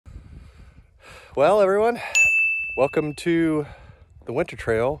Well, everyone, welcome to the winter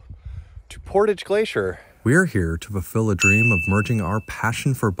trail to Portage Glacier. We are here to fulfill a dream of merging our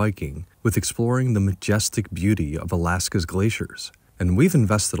passion for biking with exploring the majestic beauty of Alaska's glaciers. And we've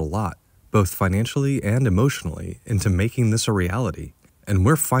invested a lot, both financially and emotionally, into making this a reality. And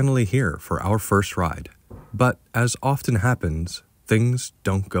we're finally here for our first ride. But as often happens, things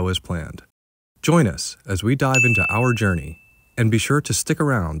don't go as planned. Join us as we dive into our journey, and be sure to stick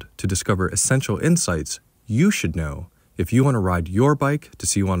around to discover essential insights you should know if you want to ride your bike to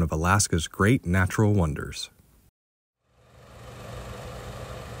see one of Alaska's great natural wonders.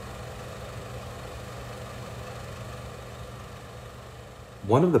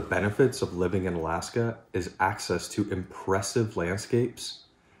 One of the benefits of living in Alaska is access to impressive landscapes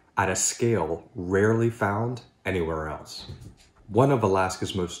at a scale rarely found anywhere else. One of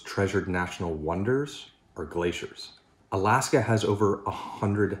Alaska's most treasured national wonders are glaciers. Alaska has over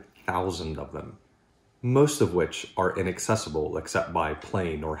 100,000 of them, most of which are inaccessible except by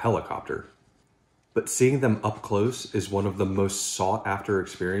plane or helicopter. But seeing them up close is one of the most sought-after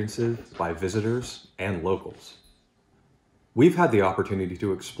experiences by visitors and locals. We've had the opportunity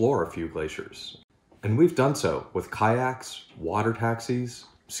to explore a few glaciers, and we've done so with kayaks, water taxis,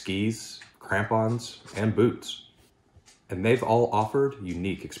 skis, crampons, and boots. And they've all offered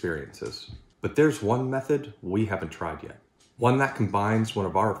unique experiences. But there's one method we haven't tried yet. One that combines one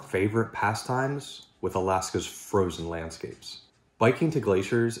of our favorite pastimes with Alaska's frozen landscapes. Biking to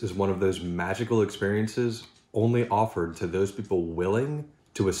glaciers is one of those magical experiences only offered to those people willing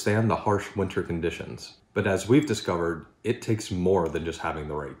to withstand the harsh winter conditions. But as we've discovered, it takes more than just having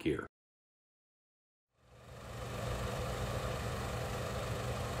the right gear.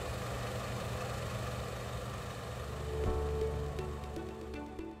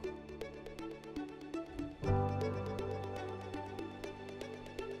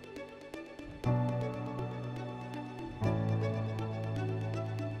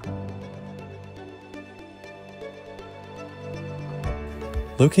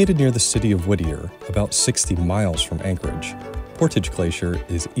 Located near the city of Whittier, about 60 miles from Anchorage, Portage Glacier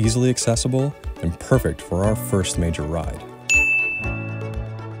is easily accessible and perfect for our first major ride.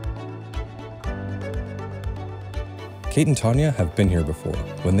 Kate and Tanya have been here before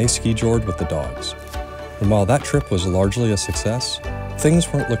when they ski-jored with the dogs. And while that trip was largely a success,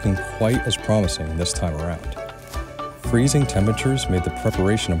 things weren't looking quite as promising this time around. Freezing temperatures made the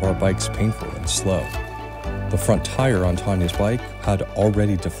preparation of our bikes painful and slow. The front tire on Tanya's bike had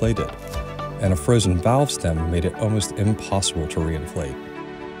already deflated, and a frozen valve stem made it almost impossible to reinflate.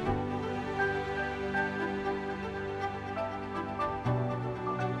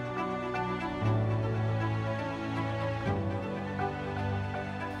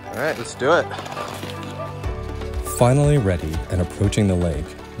 All right, let's do it. Finally ready and approaching the lake,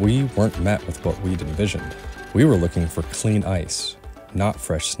 we weren't met with what we'd envisioned. We were looking for clean ice, not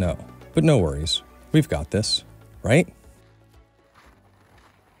fresh snow. But no worries. We've got this, right?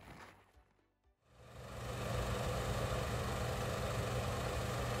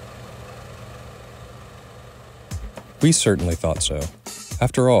 We certainly thought so.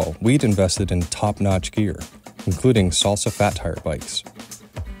 After all, we'd invested in top-notch gear, including Salsa fat tire bikes.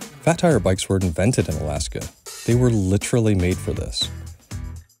 Fat tire bikes were invented in Alaska. They were literally made for this.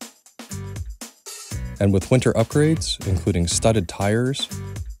 And with winter upgrades, including studded tires,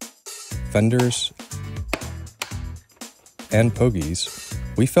 fenders, and pogies,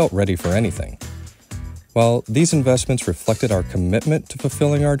 we felt ready for anything. While these investments reflected our commitment to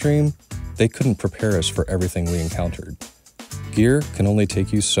fulfilling our dream, they couldn't prepare us for everything we encountered. Gear can only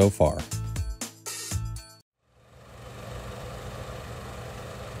take you so far.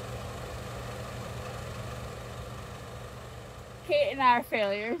 Kate and I are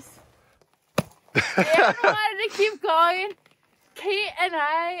failures. They wanted to keep going. Kate and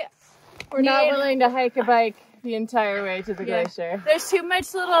I were not willing to hike a bike the entire way to the glacier. There's too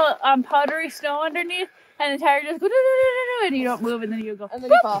much little powdery snow underneath, and the tire just goes, and you don't move, and then you go, and then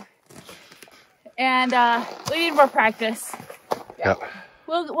you fall. And we need more practice. Yep.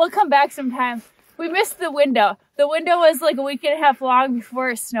 We'll come back sometime. We missed the window. The window was like a week and a half long before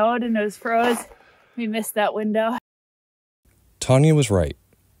it snowed and it was froze. We missed that window. Tanya was right.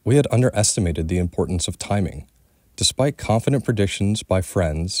 We had underestimated the importance of timing. Despite confident predictions by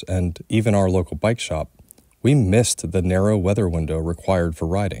friends and even our local bike shop, we missed the narrow weather window required for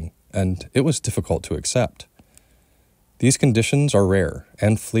riding, and it was difficult to accept. These conditions are rare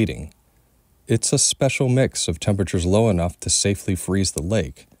and fleeting. It's a special mix of temperatures low enough to safely freeze the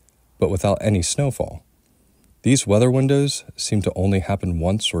lake, but without any snowfall. These weather windows seem to only happen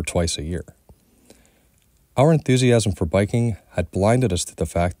once or twice a year. Our enthusiasm for biking had blinded us to the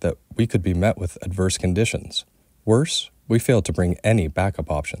fact that we could be met with adverse conditions. Worse, we failed to bring any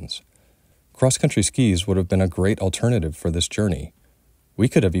backup options. Cross-country skis would have been a great alternative for this journey. We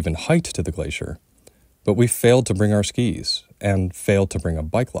could have even hiked to the glacier. But we failed to bring our skis, and failed to bring a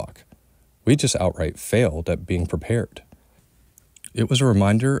bike lock. We just outright failed at being prepared. It was a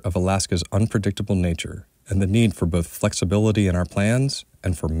reminder of Alaska's unpredictable nature and the need for both flexibility in our plans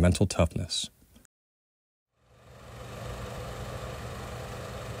and for mental toughness.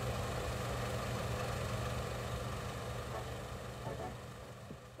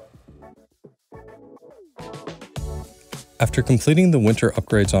 After completing the winter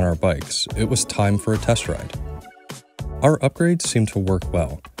upgrades on our bikes, it was time for a test ride. Our upgrades seemed to work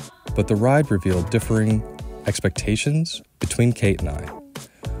well, but the ride revealed differing expectations between Kate and I.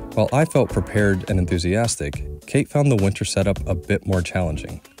 While I felt prepared and enthusiastic, Kate found the winter setup a bit more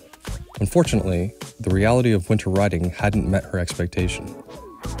challenging. Unfortunately, the reality of winter riding hadn't met her expectation.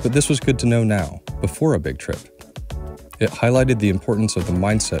 But this was good to know now, before a big trip. It highlighted the importance of the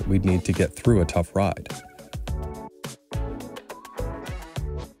mindset we'd need to get through a tough ride.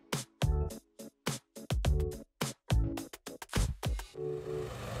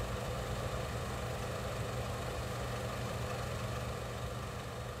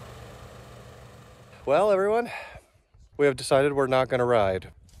 Well, everyone, we have decided we're not going to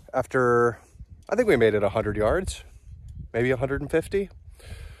ride. After, I think we made it 100 yards, maybe 150.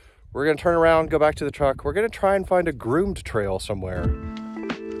 We're going to turn around, go back to the truck. We're going to try and find a groomed trail somewhere.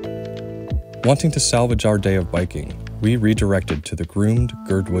 Wanting to salvage our day of biking, we redirected to the groomed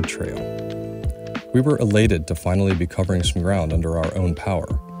Girdwood Trail. We were elated to finally be covering some ground under our own power.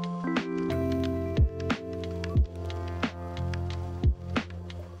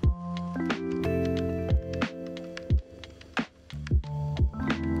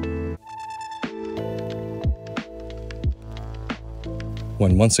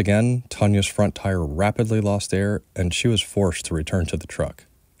 When once again, Tanya's front tire rapidly lost air and she was forced to return to the truck,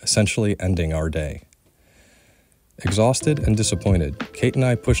 essentially ending our day. Exhausted and disappointed, Kate and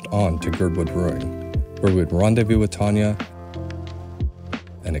I pushed on to Girdwood Ruin, where we would rendezvous with Tanya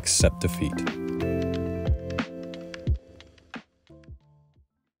and accept defeat.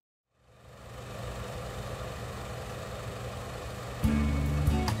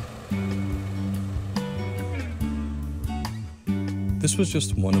 This was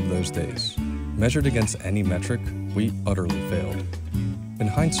just one of those days. Measured against any metric, we utterly failed. In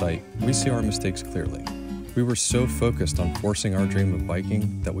hindsight, we see our mistakes clearly. We were so focused on forcing our dream of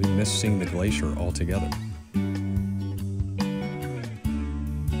biking that we missed seeing the glacier altogether. In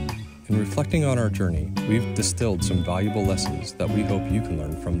reflecting on our journey, we've distilled some valuable lessons that we hope you can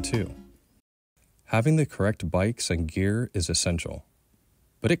learn from too. Having the correct bikes and gear is essential,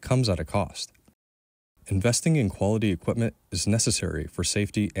 but it comes at a cost. Investing in quality equipment is necessary for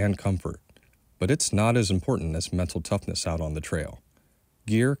safety and comfort, but it's not as important as mental toughness out on the trail.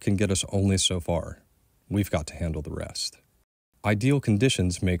 Gear can get us only so far. We've got to handle the rest. Ideal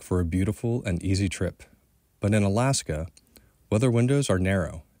conditions make for a beautiful and easy trip, but in Alaska, weather windows are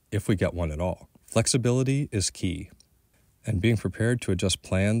narrow, if we get one at all. Flexibility is key, and being prepared to adjust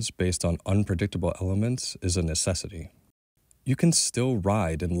plans based on unpredictable elements is a necessity. You can still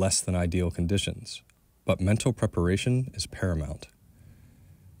ride in less than ideal conditions, but mental preparation is paramount.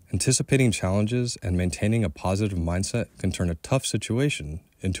 Anticipating challenges and maintaining a positive mindset can turn a tough situation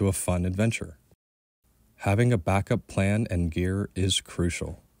into a fun adventure. Having a backup plan and gear is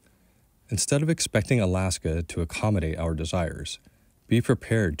crucial. Instead of expecting Alaska to accommodate our desires, be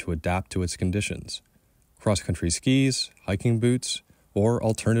prepared to adapt to its conditions. Cross-country skis, hiking boots, or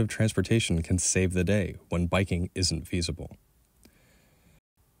alternative transportation can save the day when biking isn't feasible.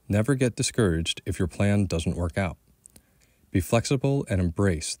 Never get discouraged if your plan doesn't work out. Be flexible and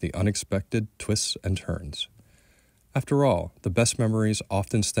embrace the unexpected twists and turns. After all, the best memories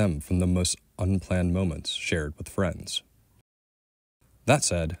often stem from the most unplanned moments shared with friends. That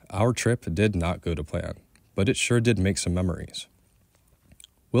said, our trip did not go to plan, but it sure did make some memories.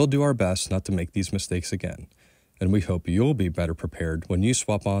 We'll do our best not to make these mistakes again, and we hope you'll be better prepared when you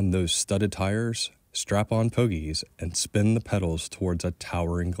swap on those studded tires, strap on pogies, and spin the pedals towards a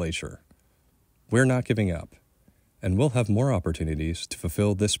towering glacier. We're not giving up, and we'll have more opportunities to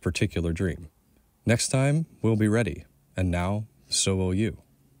fulfill this particular dream. Next time, we'll be ready, and now, so will you.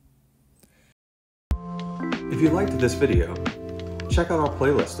 If you liked this video, check out our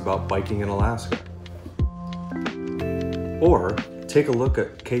playlist about biking in Alaska. Or take a look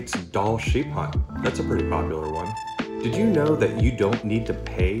at Kate's doll sheep hunt. That's a pretty popular one. Did you know that you don't need to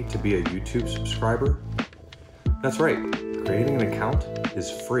pay to be a YouTube subscriber? That's right, creating an account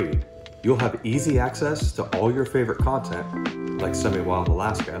is free. You'll have easy access to all your favorite content, like Semi-Wild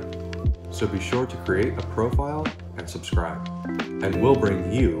Alaska, so be sure to create a profile and subscribe, and we'll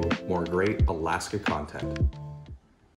bring you more great Alaska content.